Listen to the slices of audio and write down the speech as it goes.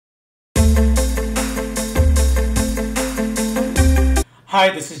Hi,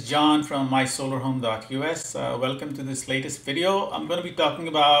 this is John from mysolarhome.us. Welcome to this latest video. I'm going to be talking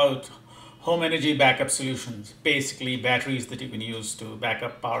about home energy backup solutions, basically batteries that you can use to back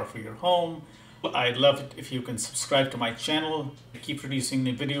up power for your home. I'd love it if you can subscribe to my channel. I keep producing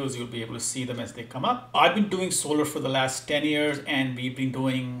new videos, you'll be able to see them as they come up. I've been doing solar for the last 10 years and we've been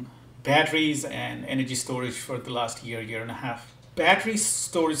doing batteries and energy storage for the last year and a half. Battery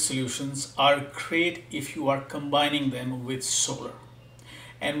storage solutions are great if you are combining them with solar.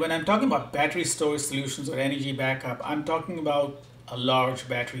 And when I'm talking about battery storage solutions or energy backup, I'm talking about a large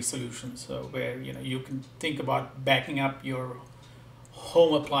battery solution. So where you can think about backing up your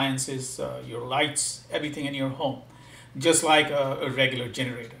home appliances, your lights, everything in your home, just like a regular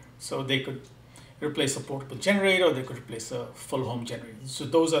generator. So they could replace a portable generator, they could replace a full home generator. So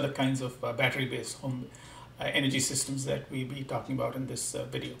those are the kinds of battery-based home energy systems that we'll be talking about in this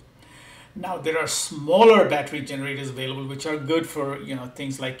video. Now there are smaller battery generators available which are good for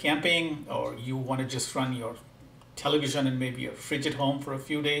things like camping, or you want to just run your television and maybe your fridge at home for a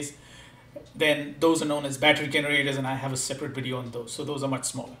few days. Then those are known as battery generators, and I have a separate video on those. So those are much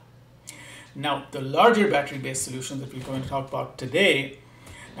smaller. Now the larger battery-based solutions that we're going to talk about today,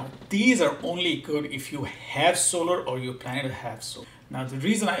 now these are only good if you have solar or you're planning to have solar. Now the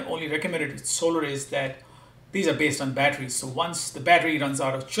reason I only recommended solar is that these are based on batteries. So once the battery runs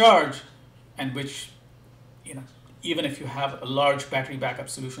out of charge, and which, even if you have a large battery backup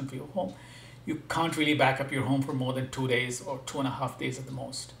solution for your home, you can't really back up your home for more than 2 days or 2.5 days at the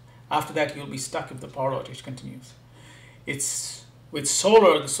most. After that, you'll be stuck if the power outage continues. It's with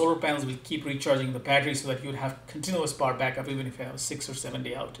solar, the solar panels will keep recharging the battery so that you'd have continuous power backup even if you have a 6 or 7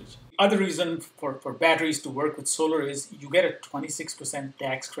 day outage. Other reason for batteries to work with solar is you get a 26%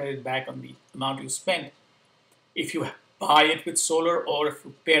 tax credit back on the amount you spend if you buy it with solar or if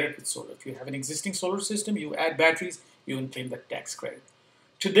you pair it with solar. If you have an existing solar system, you add batteries, you can claim that tax credit.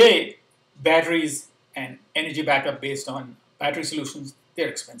 Today, batteries and energy backup based on battery solutions, they're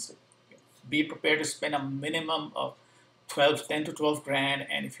expensive. Be prepared to spend a minimum of 10 to 12 grand,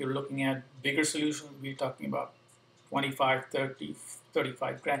 and if you're looking at bigger solutions, we're talking about 25, 30,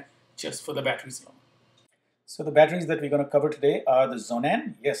 35 grand just for the batteries alone. So the batteries that we're going to cover today are the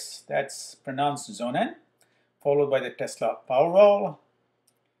Sonnen, yes, that's pronounced Sonnen, followed by the Tesla Powerwall,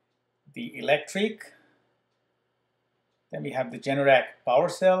 the Electriq, then we have the Generac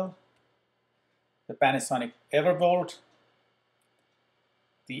Pwrcell, the Panasonic Evervolt,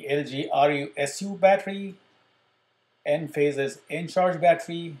 the LG Resu battery, Enphase's Encharge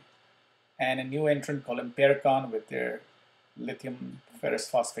battery, and a new entrant called Ampericon with their lithium ferrous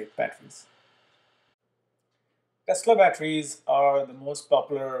phosphate batteries. Tesla batteries are the most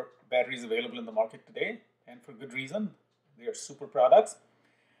popular batteries available in the market today, and for good reason. They are super products.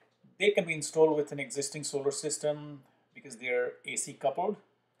 They can be installed with an existing solar system because they're AC coupled.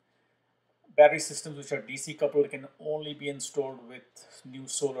 Battery systems which are DC coupled can only be installed with new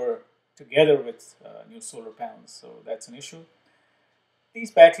solar together with new solar panels, so that's an issue.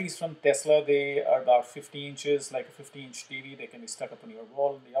 These batteries from Tesla, they are about 50 inches, like a 50-inch TV. They can be stuck up on your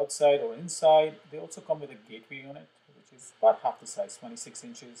wall on the outside or inside. They also come with a gateway unit, which is about half the size, 26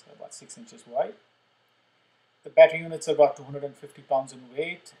 inches, about 6 inches wide. The battery units are about 250 pounds in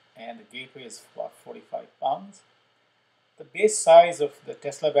weight, and the gateway is about 45 pounds. The base size of the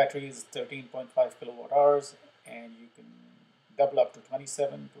Tesla battery is 13.5 kilowatt hours, and you can double up to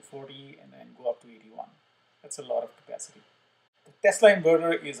 27 to 40 and then go up to 81. That's a lot of capacity. The Tesla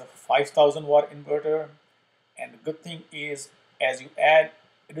inverter is a 5,000 watt inverter, and the good thing is as you add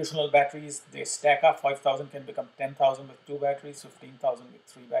additional batteries, they stack up. 5,000 can become 10,000 with 2 batteries, 15,000 with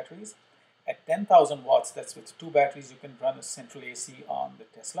 3 batteries. At 10,000 watts, that's with 2 batteries, you can run a central AC on the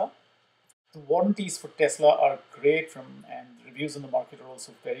Tesla. The warranties for Tesla are great, and reviews in the market are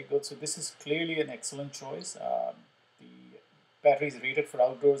also very good. So this is clearly an excellent choice. The battery is rated for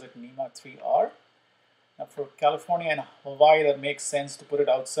outdoors at NEMA 3R. Now for California and Hawaii, that makes sense to put it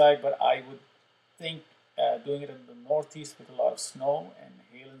outside, but I would think doing it in the Northeast with a lot of snow and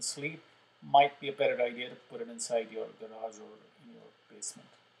hail and sleet might be a better idea to put it inside your garage or in your basement.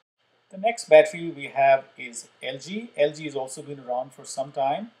 The next battery we have is LG. LG has also been around for some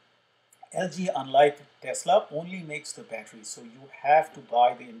time. LG, unlike Tesla, only makes the batteries, so you have to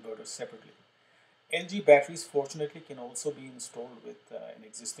buy the inverter separately. LG batteries, fortunately, can also be installed with an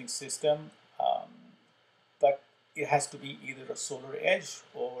existing system, but it has to be either a solar edge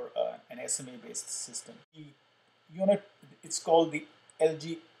or an SMA-based system. The unit, it's called the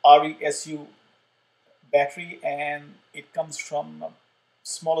LG Resu battery, and it comes from a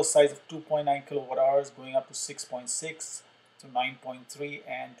smaller size of 2.9 kilowatt hours going up to 6.6 to 9.3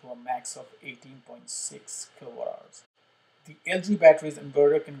 and to a max of 18.6 kilowatt hours. The LG batteries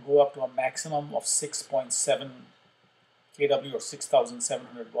inverter can go up to a maximum of 6.7 kW or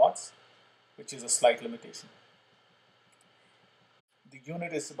 6,700 watts, which is a slight limitation. The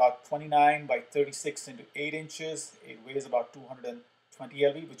unit is about 29 by 36 into 8 inches. It weighs about 220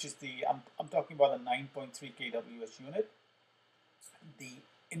 lb, which is I'm talking about a 9.3 kWh unit. The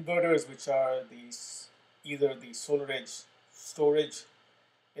inverters, which are either the SolarEdge storage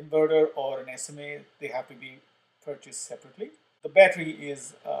inverter or an SMA, they have to be purchased separately. The battery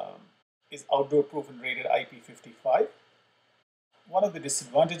is outdoor proof and rated IP55. One of the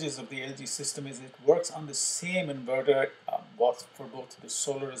disadvantages of the LG system is it works on the same inverter for both the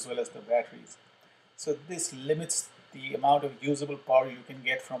solar as well as the batteries. So this limits the amount of usable power you can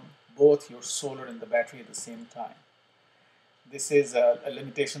get from both your solar and the battery at the same time. This is a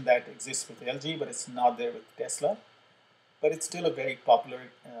limitation that exists with LG, but it's not there with Tesla. But it's still a very popular,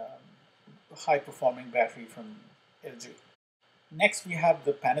 high-performing battery from LG. Next, we have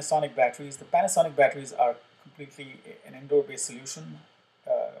the Panasonic batteries. The Panasonic batteries are completely an indoor-based solution.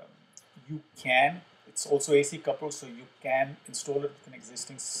 It's also AC coupled, so you can install it with an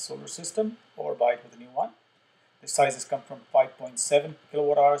existing solar system or buy it with a new one. The sizes come from 5.7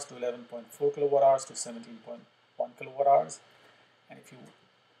 kilowatt hours to 11.4 kilowatt hours to 17.1 kilowatt hours. And if you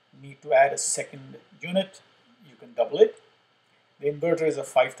need to add a second unit, you can double it. The inverter is a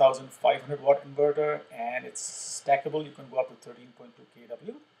 5,500 watt inverter and it's stackable. You can go up to 13.2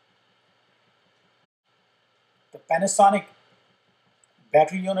 kW. The Panasonic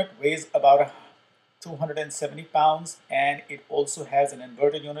battery unit weighs about 270 pounds and it also has an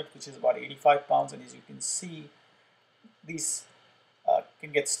inverter unit which is about 85 pounds, and as you can see, these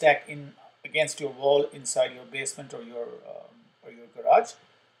can get stacked in against your wall inside your basement or your garage.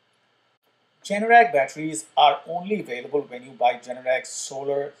 Generac batteries are only available when you buy Generac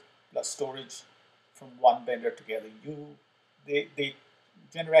solar plus storage from one vendor together.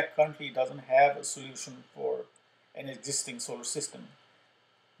 Generac currently doesn't have a solution for an existing solar system.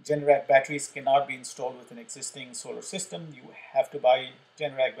 Generac batteries cannot be installed with an existing solar system. You have to buy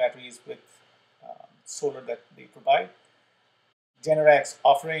Generac batteries with solar that they provide. Generac's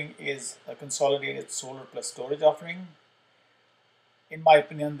offering is a consolidated solar plus storage offering. In my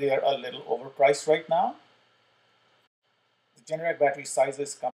opinion, they are a little overpriced right now. The Generac battery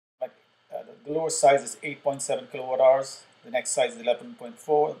sizes come like the lowest size is 8.7 kilowatt hours. The next size is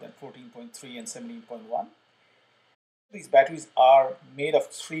 11.4, then 14.3, and 17.1. These batteries are made of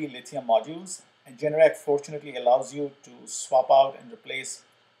 3 lithium modules, and Generac fortunately allows you to swap out and replace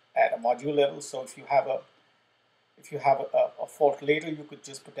at a module level. So if you have a fault later, you could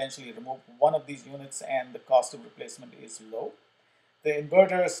just potentially remove one of these units and the cost of replacement is low. The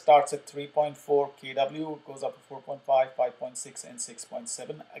inverter starts at 3.4 kW, goes up to 4.5, 5.6, and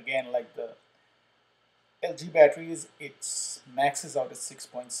 6.7. Again, like the LG batteries, it maxes out at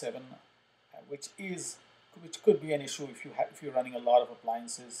 6.7, which could be an issue if you're running a lot of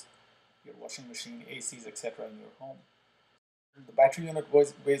appliances, your washing machine, ACs, etc. in your home. The battery unit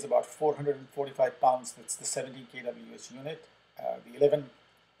weighs about 445 pounds. That's the 17 kWh unit. The 11.4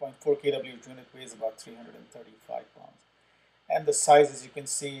 kWh unit weighs about 335 pounds. And the size, as you can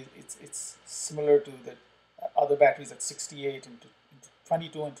see, it's similar to the other batteries at 68 into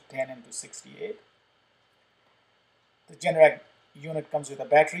 22 into 10 into 68. The Generac unit comes with a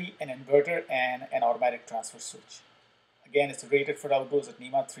battery, an inverter, and an automatic transfer switch. Again, it's rated for outdoors at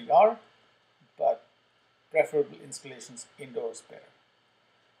NEMA 3R, but preferable installations indoors better.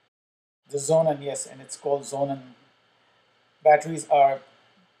 The Sonnen, yes, and it's called Sonnen batteries, are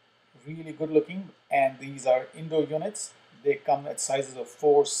really good looking, and these are indoor units. They come at sizes of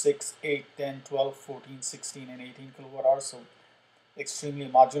 4, 6, 8, 10, 12, 14, 16, and 18 kilowatt hours, so extremely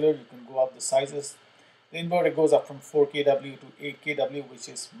modular. You can go up the sizes. The inverter goes up from 4 kW to 8 kW, which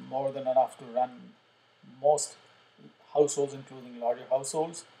is more than enough to run most households, including larger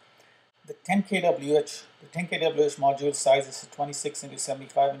households. The 10 kWh module size is 26 into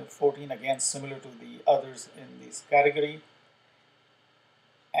 75 into 14, again similar to the others in this category,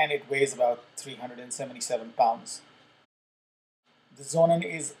 and it weighs about 377 pounds. The Sonnen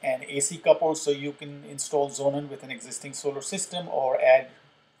is an AC couple, so you can install Sonnen with an existing solar system or add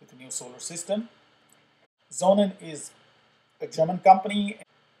with a new solar system. Sonnen is a German company.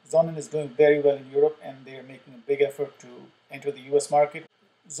 Sonnen is doing very well in Europe and they're making a big effort to enter the US market.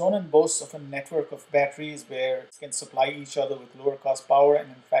 Sonnen boasts of a network of batteries where it can supply each other with lower cost power and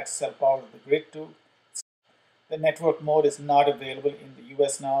in fact sell power to the grid too. The network mode is not available in the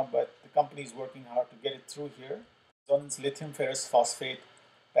US now, but the company is working hard to get it through here. Sonnen's lithium ferrous phosphate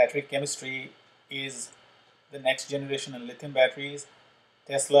battery chemistry is the next generation in lithium batteries.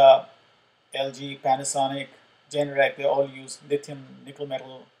 Tesla, LG, Panasonic, Generac, they all use lithium, nickel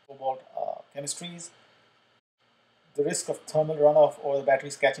metal, cobalt chemistries. The risk of thermal runoff or the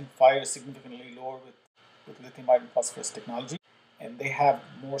batteries catching fire is significantly lower with lithium iron phosphorus technology, and they have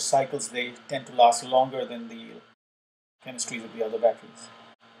more cycles. They tend to last longer than the chemistries of the other batteries.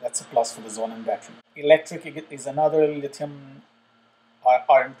 That's a plus for the Sonnen battery. Electriq is another lithium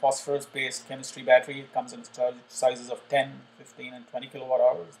iron phosphorus based chemistry battery. It comes in sizes of 10, 15, and 20 kilowatt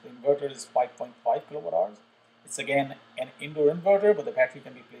hours. The inverter is 5.5 kilowatt hours. It's again an indoor inverter, but the battery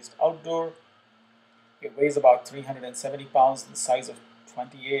can be placed outdoor. It weighs about 370 pounds, the size of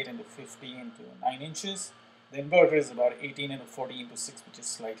 28 into 50 into 9 inches. The inverter is about 18 into 40 into 6, which is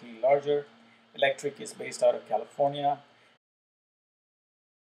slightly larger. Electriq is based out of California.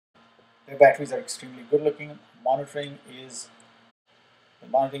 Their batteries are extremely good looking. The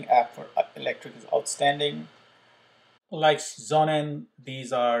monitoring app for Electriq is outstanding. Like Sonnen,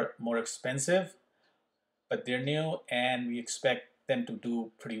 these are more expensive, but they're new and we expect them to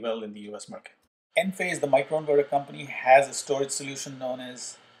do pretty well in the US market. Enphase, the microinverter company, has a storage solution known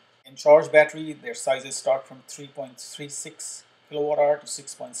as Encharge battery. Their sizes start from 3.36 kilowatt hour to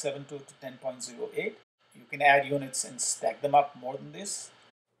 6.72 to 10.08. You can add units and stack them up more than this.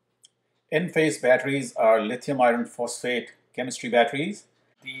 Enphase batteries are lithium iron phosphate chemistry batteries.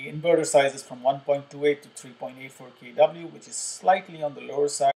 The inverter size is from 1.28 to 3.84 kW, which is slightly on the lower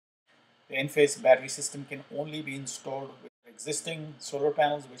side. The Enphase battery system can only be installed with existing solar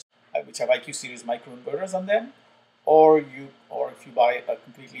panels which have IQ series microinverters on them, or if you buy a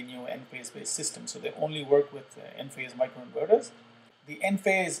completely new Enphase based system. So they only work with Enphase microinverters. The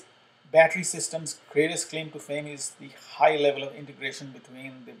Enphase battery system's greatest claim to fame is the high level of integration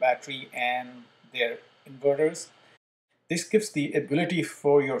between the battery and their inverters. This gives the ability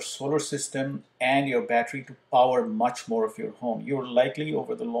for your solar system and your battery to power much more of your home. You're likely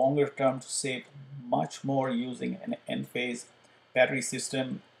over the longer term to save much more using an Enphase battery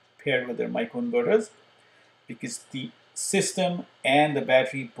system paired with their microinverters, because the system and the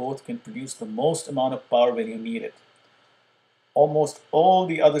battery both can produce the most amount of power when you need it. Almost all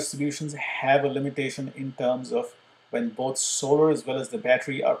the other solutions have a limitation in terms of when both solar as well as the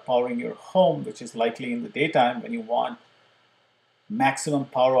battery are powering your home, which is likely in the daytime when you want maximum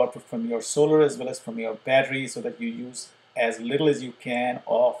power output from your solar as well as from your battery, so that you use as little as you can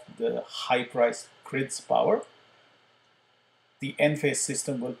of the high-priced grid's power. The Enphase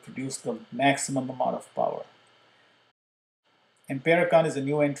system will produce the maximum amount of power. Ampericon is a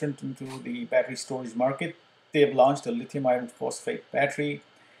new entrant into the battery storage market. They have launched a lithium iron phosphate battery.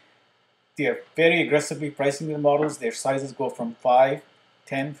 They are very aggressively pricing their models. Their sizes go from 5,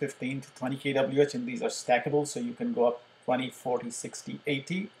 10, 15 to 20 kWh, and these are stackable, so you can go up 20, 40, 60,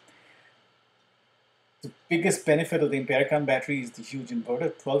 80. The biggest benefit of the Ampericon battery is the huge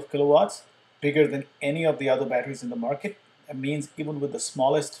inverter, 12 kilowatts, bigger than any of the other batteries in the market. That means even with the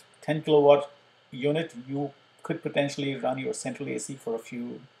smallest 10 kilowatt unit, you could potentially run your central AC for a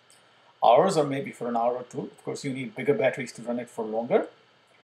few hours or maybe for an hour or two. Of course, you need bigger batteries to run it for longer.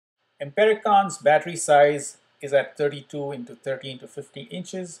 Ampericon's battery size is at 32 into 30 into 50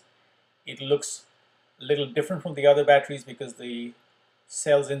 inches. It looks a little different from the other batteries because the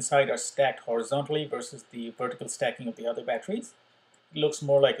cells inside are stacked horizontally versus the vertical stacking of the other batteries. It looks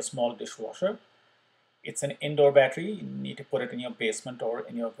more like a small dishwasher. It's an indoor battery. You need to put it in your basement or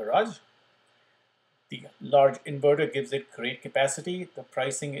in your garage. The large inverter gives it great capacity. The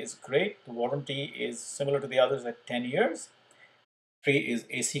pricing is great. The warranty is similar to the others at 10 years. The battery is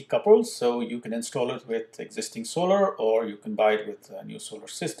AC coupled, so you can install it with existing solar or you can buy it with a new solar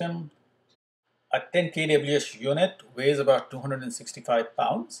system. A 10 kWh unit weighs about 265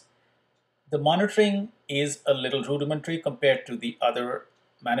 pounds. The monitoring is a little rudimentary compared to the other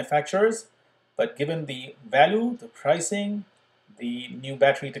manufacturers, but given the value, the pricing, the new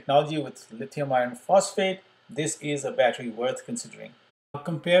battery technology with lithium iron phosphate, this is a battery worth considering.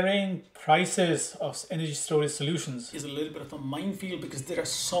 Comparing prices of energy storage solutions is a little bit of a minefield because there are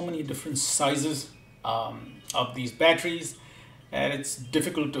so many different sizes of these batteries, and it's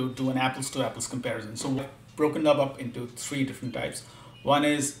difficult to do an apples to apples comparison. So we've broken them up into 3 different types. One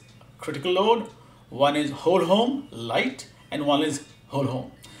is critical load, one is whole home light, and one is whole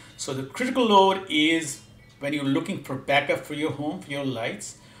home. So the critical load is when you're looking for backup for your home, for your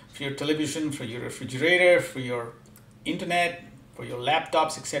lights, for your television, for your refrigerator, for your internet, for your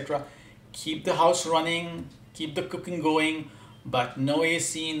laptops, etc. Keep the house running, keep the cooking going, but no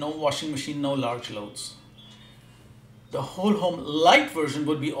AC, no washing machine, no large loads. The whole home light version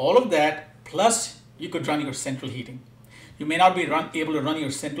would be all of that, plus you could run your central heating. You may not be able to run your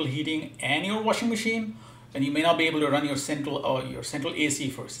central heating and your washing machine. And you may not be able to run your central AC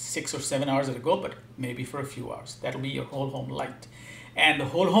for 6 or 7 hours at a go, but maybe for a few hours. That'll be your whole home light. And the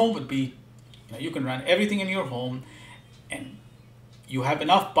whole home would be, you can run everything in your home, and you have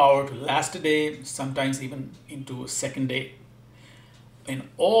enough power to last a day, sometimes even into a second day. In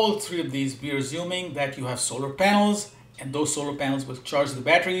all three of these, we are assuming that you have solar panels, and those solar panels will charge the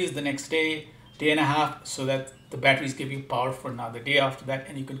batteries the next day, day and a half, so that the batteries give you power for another day after that,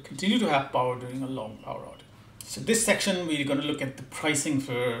 and you can continue to have power during a long power outage. So this section, we're going to look at the pricing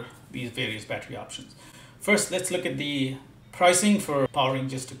for these various battery options. First, let's look at the pricing for powering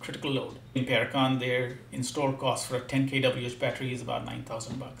just a critical load. In Ampericon, their installed cost for a 10 kWh battery is about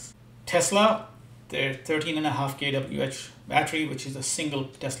 $9,000. Tesla, their 13.5 kWh battery, which is a single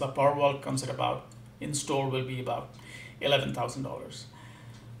Tesla Powerwall, comes at about, installed will be about $11,000.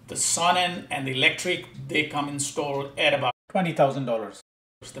 The Sonnen and the Electriq, they come installed at about $20,000.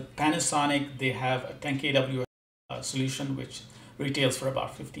 The Panasonic, they have a 10 kWh solution which retails for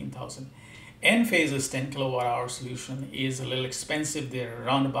about $15,000. Enphase's 10 kilowatt hour solution is a little expensive. They're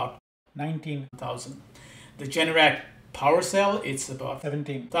around about $19,000. The Generac Pwrcell, it's about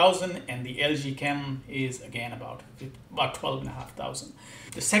 $17,000, and the LG Chem is again about $12,500.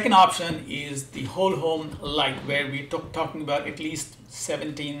 The second option is the whole home light, where we're talking about at least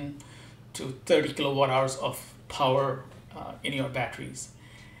 17 to 30 kilowatt hours of power in your batteries.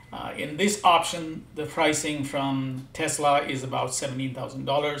 In this option, the pricing from Tesla is about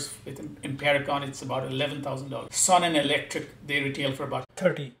 $17,000. With Ampericon, it's about $11,000. Sonnen and Electriq, they retail for about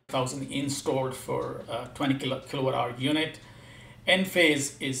 $30,000 installed for a 20 kilowatt hour unit.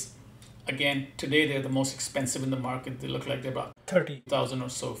 Enphase is, again, today they're the most expensive in the market. They look like they're about $30,000 or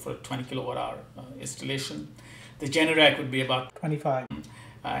so for a 20 kilowatt hour installation. The Generac would be about $25,000.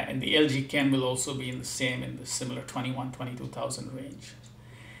 And the LG Chem will also be in the similar $21,000-22,000 range.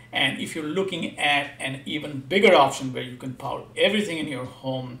 And if you're looking at an even bigger option where you can power everything in your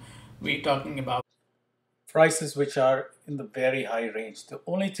home, we're talking about prices which are in the very high range. The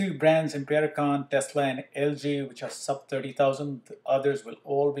only three brands, Ampericon, Tesla, and LG, which are sub $30,000. The others will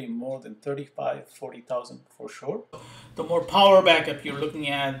all be more than $35,000, $40,000 for sure. The more power backup you're looking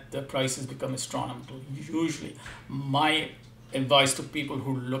at, the prices become astronomical. Usually, my advice to people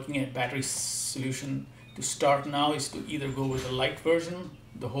who are looking at battery solution to start now is to either go with the light version,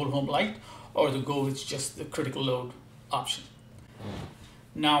 the whole home light, or to go with just the critical load option.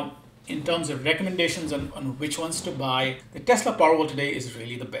 Now, in terms of recommendations on which ones to buy, the Tesla Powerwall today is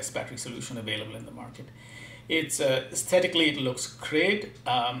really the best battery solution available in the market. It's aesthetically, it looks great.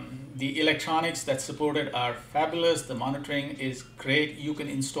 The electronics that's supported are fabulous. The monitoring is great. You can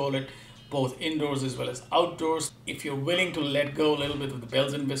install it both indoors as well as outdoors. If you're willing to let go a little bit of the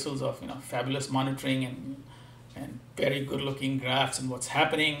bells and whistles of fabulous monitoring and very good looking graphs and what's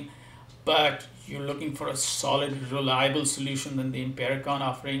happening, but you're looking for a solid, reliable solution, then the Ampericon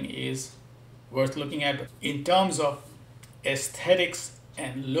offering is worth looking at. But in terms of aesthetics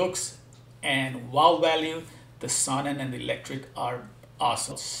and looks and wow value, the Sonnen and the Electriq are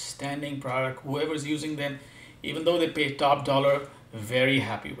awesome. Standing product. Whoever's using them, even though they pay top dollar, very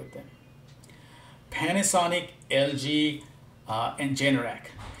happy with them. Panasonic, LG, and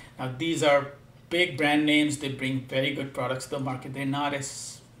Generac. Now these are big brand names. They bring very good products to the market. They're not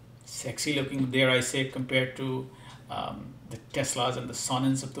as sexy looking, dare I say, compared to the Teslas and the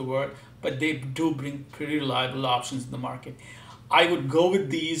Sonnens of the world, but they do bring pretty reliable options in the market. I would go with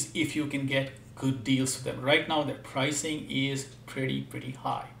these if you can get good deals for them. Right now, their pricing is pretty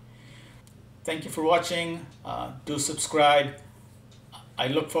high. Thank you for watching. Do subscribe. I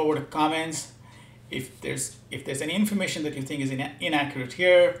look forward to comments. If there's any information that you think is inaccurate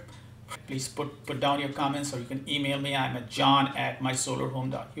here, please put down your comments, or you can email me. I'm at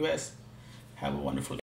john@mysolarhome.us. Have a wonderful day.